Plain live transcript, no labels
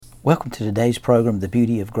Welcome to today's program, The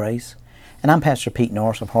Beauty of Grace. And I'm Pastor Pete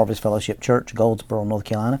Norris of Harvest Fellowship Church, Goldsboro, North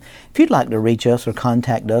Carolina. If you'd like to reach us or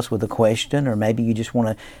contact us with a question, or maybe you just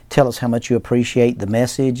want to tell us how much you appreciate the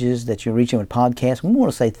messages that you're reaching with podcasts, we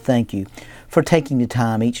want to say thank you for taking the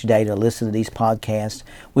time each day to listen to these podcasts.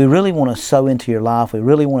 We really want to sow into your life. We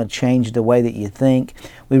really want to change the way that you think.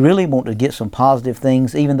 We really want to get some positive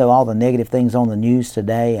things, even though all the negative things on the news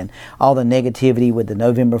today and all the negativity with the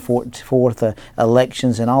November 4th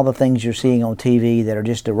elections and all the things you're seeing on TV that are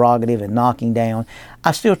just derogative and knocking down.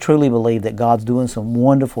 I still truly believe that God's doing some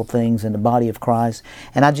wonderful things in the body of Christ.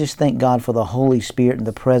 And I just thank God for the Holy Spirit and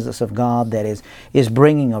the presence of God that is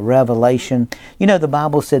bringing a revelation. You know, the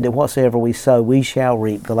Bible said that whatsoever we sow, we shall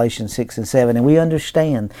reap, Galatians 6 and 7. And we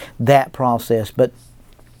understand that process. But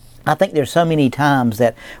I think there's so many times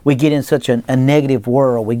that we get in such a negative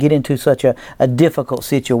world. We get into such a difficult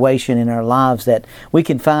situation in our lives that we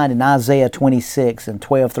can find in Isaiah 26 and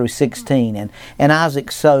 12 through 16. And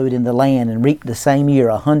Isaac sowed in the land and reaped the same year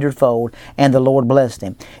 100-fold, and the Lord blessed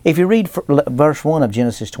him. If you read verse 1 of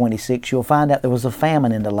Genesis 26, you'll find out there was a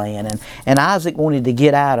famine in the land. And Isaac wanted to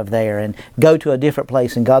get out of there and go to a different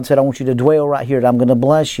place. And God said, I want you to dwell right here. I'm going to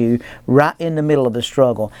bless you right in the middle of the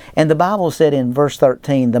struggle. And the Bible said in verse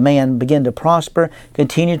 13, the man began to prosper,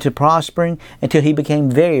 continued to prospering until he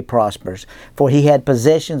became very prosperous. For he had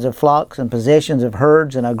possessions of flocks and possessions of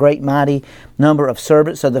herds and a great mighty number of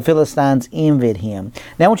servants, so the Philistines envied him.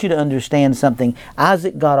 Now I want you to understand something.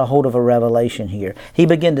 Isaac got a hold of a revelation here. He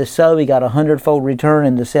began to sow. He got 100-fold return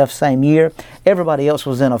in the self-same year. Everybody else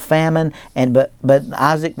was in a famine, but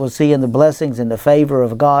Isaac was seeing the blessings and the favor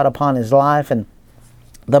of God upon his life. And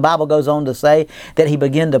the Bible goes on to say that he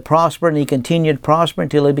began to prosper, and he continued prospering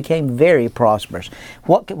until he became very prosperous.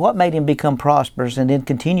 What made him become prosperous and then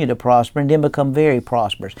continue to prosper and then become very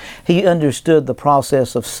prosperous? He understood the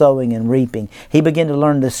process of sowing and reaping. He began to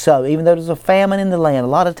learn to sow. Even though there's a famine in the land, a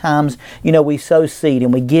lot of times, we sow seed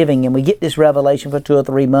and we're giving and we get this revelation for 2 or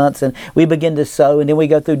 3 months and we begin to sow, and then we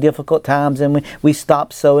go through difficult times and we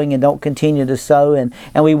stop sowing and don't continue to sow, and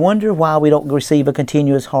we wonder why we don't receive a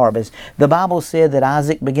continuous harvest. The Bible said that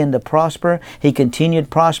Isaac began to prosper. He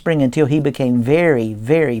continued prospering until he became very,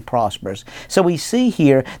 very prosperous. So we see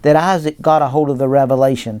here that Isaac got a hold of the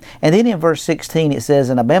revelation. And then in verse 16 it says,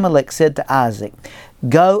 and Abimelech said to Isaac,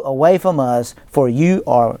 go away from us, for you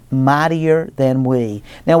are mightier than we.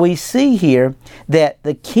 Now we see here that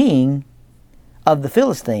the king of the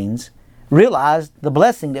Philistines realized the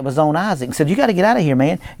blessing that was on Isaac and said, you got to get out of here,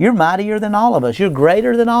 man. You're mightier than all of us. You're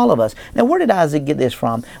greater than all of us. Now, where did Isaac get this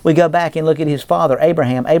from? We go back and look at his father,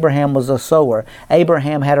 Abraham. Abraham was a sower.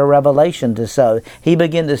 Abraham had a revelation to sow. He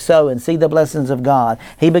began to sow and see the blessings of God.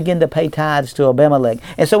 He began to pay tithes to Abimelech.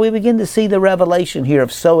 And so we begin to see the revelation here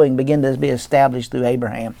of sowing begin to be established through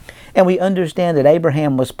Abraham. And we understand that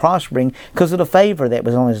Abraham was prospering because of the favor that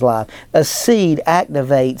was on his life. A seed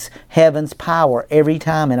activates heaven's power every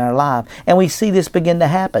time in our life. And we see this begin to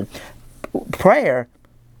happen. Prayer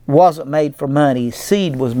wasn't made for money.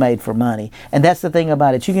 Seed was made for money. And that's the thing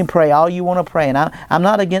about it. You can pray all you want to pray. And I'm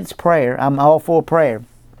not against prayer. I'm all for prayer.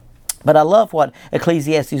 But I love what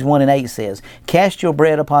Ecclesiastes 1 and 8 says. Cast your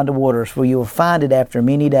bread upon the waters, for you will find it after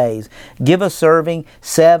many days. Give a serving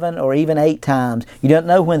 7 or even 8 times. You don't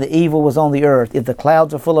know when the evil was on the earth. If the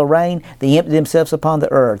clouds are full of rain, they empty themselves upon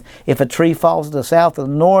the earth. If a tree falls to the south or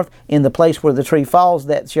the north, in the place where the tree falls,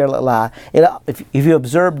 that shall it lie. If you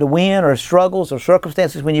observe the wind or struggles or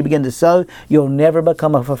circumstances when you begin to sow, you'll never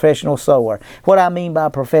become a professional sower. What I mean by a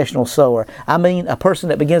professional sower, I mean a person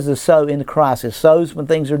that begins to sow in the crisis, sows when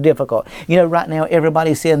things are difficult. Right now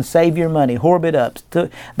everybody's saying save your money, hoard it up.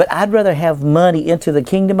 But I'd rather have money into the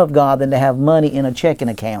kingdom of God than to have money in a checking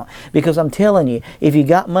account. Because I'm telling you, if you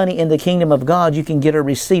got money in the kingdom of God, you can get a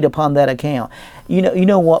receipt upon that account. You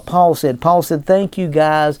know what Paul said? Paul said, thank you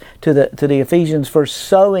guys to the Ephesians for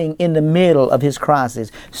sowing in the middle of his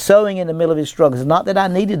crisis, sowing in the middle of his struggles. Not that I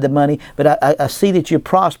needed the money, but I see that you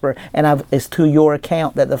prosper, and it's to your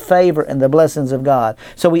account that the favor and the blessings of God.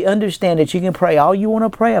 So we understand that you can pray all you want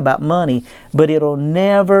to pray about money, but it'll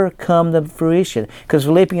never come to fruition. Because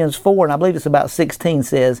Philippians 4, and I believe it's about 16,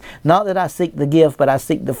 says, not that I seek the gift, but I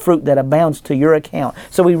seek the fruit that abounds to your account.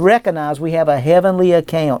 So we recognize we have a heavenly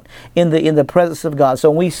account in the presence of God. So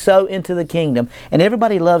when we sow into the kingdom, and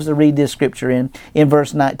everybody loves to read this scripture in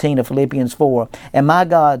verse 19 of Philippians 4, and my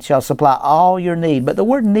God shall supply all your need. But the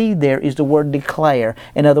word need there is the word declare.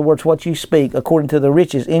 In other words, what you speak according to the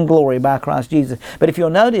riches in glory by Christ Jesus. But if you'll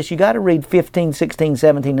notice, you got to read 15, 16,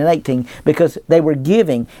 17, and 18, because they were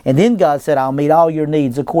giving. And then God said, I'll meet all your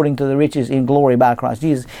needs according to the riches in glory by Christ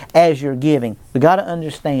Jesus as you're giving. We've got to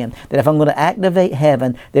understand that if I'm going to activate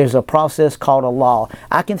heaven, there's a process called a law.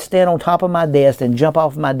 I can stand on top of my desk and jump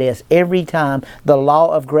off my desk every time the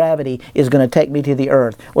law of gravity is going to take me to the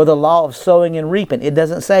earth. Or the law of sowing and reaping. It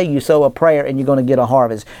doesn't say you sow a prayer and you're going to get a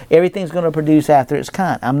harvest. Everything's going to produce after its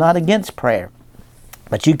kind. I'm not against prayer.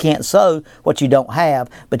 But you can't sow what you don't have,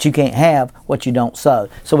 but you can't have what you don't sow.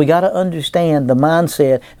 So we got to understand the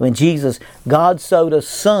mindset when God sowed a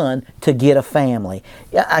son to get a family.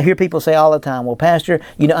 I hear people say all the time, well, Pastor,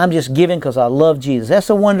 I'm just giving because I love Jesus. That's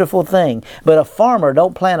a wonderful thing. But a farmer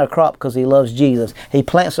don't plant a crop because he loves Jesus. He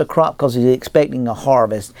plants a crop because he's expecting a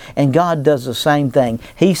harvest. And God does the same thing.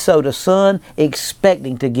 He sowed a son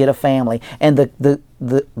expecting to get a family. And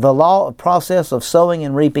the law of process of sowing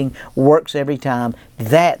and reaping works every time.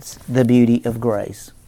 That's the beauty of grace.